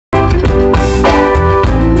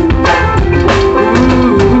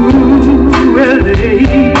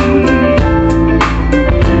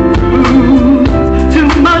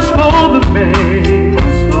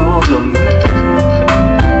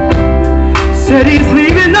Said he's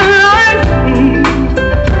leaving the life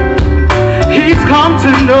he's come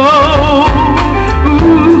to know.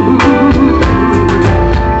 Ooh.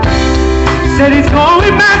 Said he's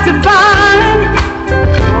going back to find.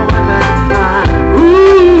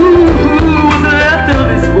 Ooh, what's left of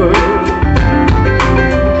his world,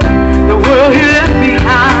 the world he left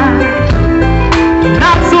behind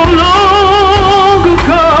not so long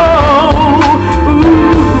ago. Ooh.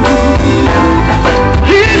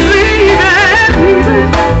 He's leaving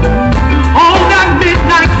on that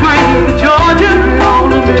midnight train to Georgia, on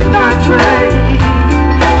the midnight train.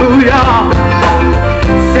 Ooh, yeah.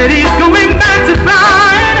 Said he's going back to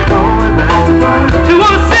find, to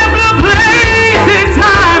a simpler place in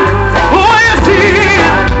time. Oh, yes, he is.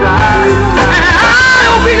 And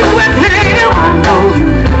I'll be with him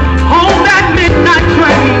on that midnight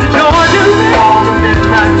train to Georgia, on the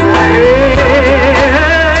midnight train.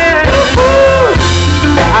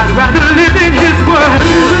 I'd rather live in his world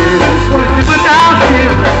without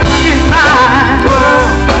him in mine.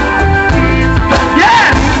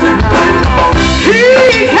 Yes,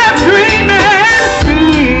 he kept dreaming,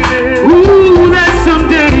 ooh, that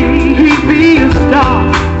someday he'd be a star.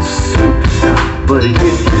 But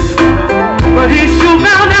he sure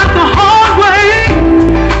found out the hard way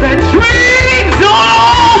that dreams don't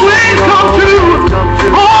always come true.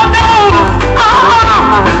 Oh no,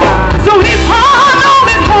 so he hung on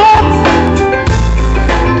in hopes,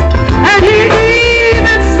 and he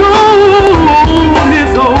even sold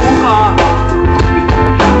his old car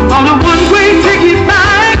on a one-way ticket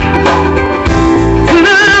back to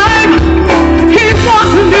the life he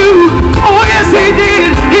once knew. Oh yes, he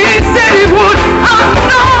did. He said he would. I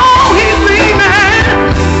know he's leaving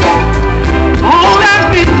on that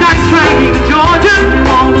midnight train to Georgia,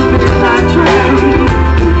 on the midnight train.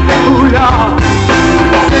 Oh yeah,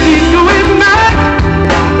 said he's going back.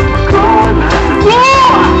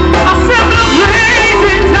 Oh, a simpler place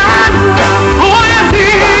in time. Oh yes, he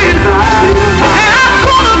is. And I'm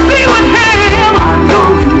gonna be with him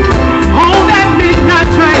on that midnight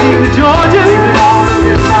train to Georgia, on the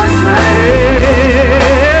midnight train.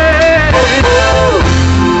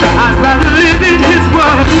 I'd rather live in his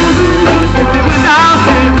world than without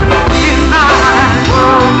him in mine.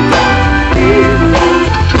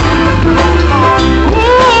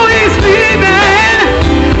 Ooh, he's leaving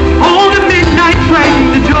on the midnight train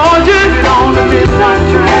to Georgia, on the midnight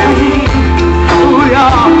train. Ooh,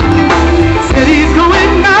 yeah. Said he's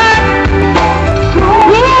going back,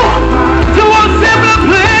 ooh, to a simpler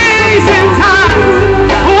place in time.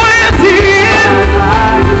 Oh, yes, he is.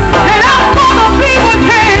 And I'm gonna be with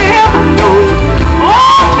him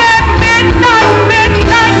on that midnight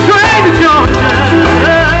train to Georgia.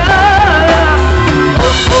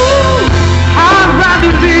 I'd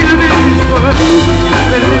rather live in his world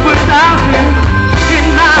than live without him in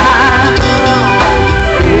mine.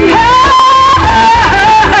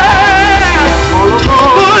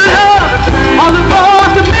 All aboard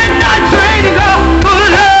the midnight train to go.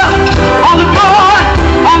 Full up. All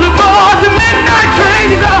aboard the midnight train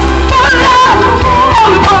to go. Full up.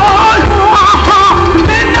 All aboard the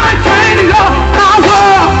midnight train to go. My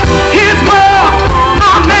world, his world,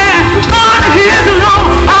 my man, mine and his alone.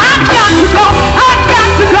 I've got to go. I've got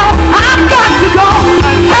to go. I've got to go.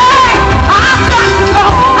 Hey, I've got to go.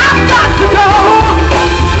 I've got to go.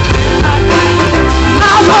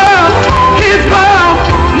 My world, his world,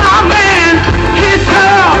 my man, his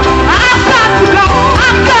girl. I've got to go.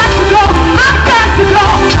 I've got to go. I've got to go.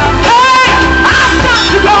 Hey, I've got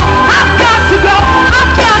to go. I've got to go.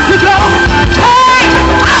 I've got to go. Hey,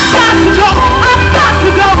 I've got to go. I've got to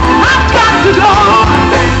go. I've got to go.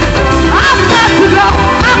 I've got to go.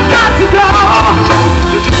 I've got to go.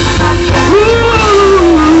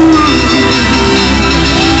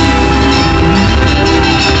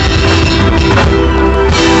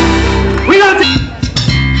 We gonna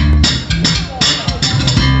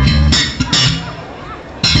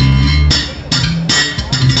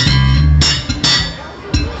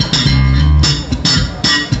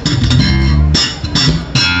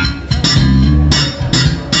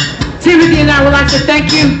Timothy and I would like to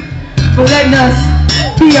thank you for letting us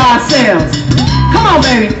be ourselves. Come on,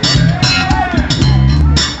 baby.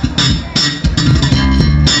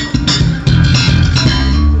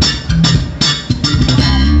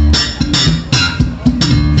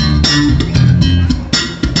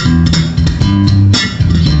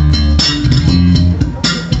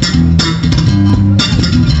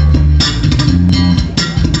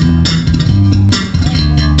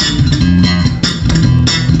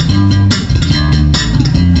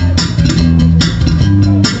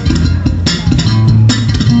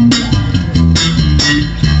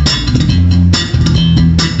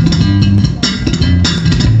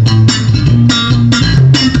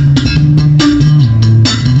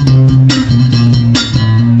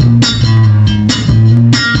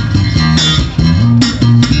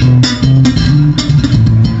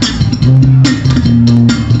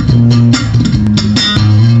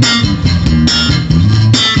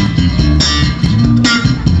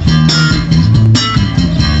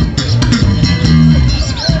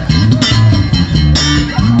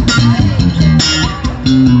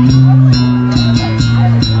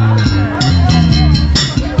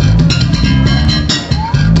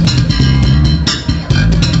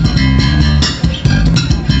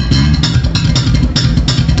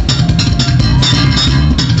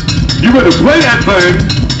 You better play that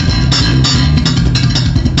thing.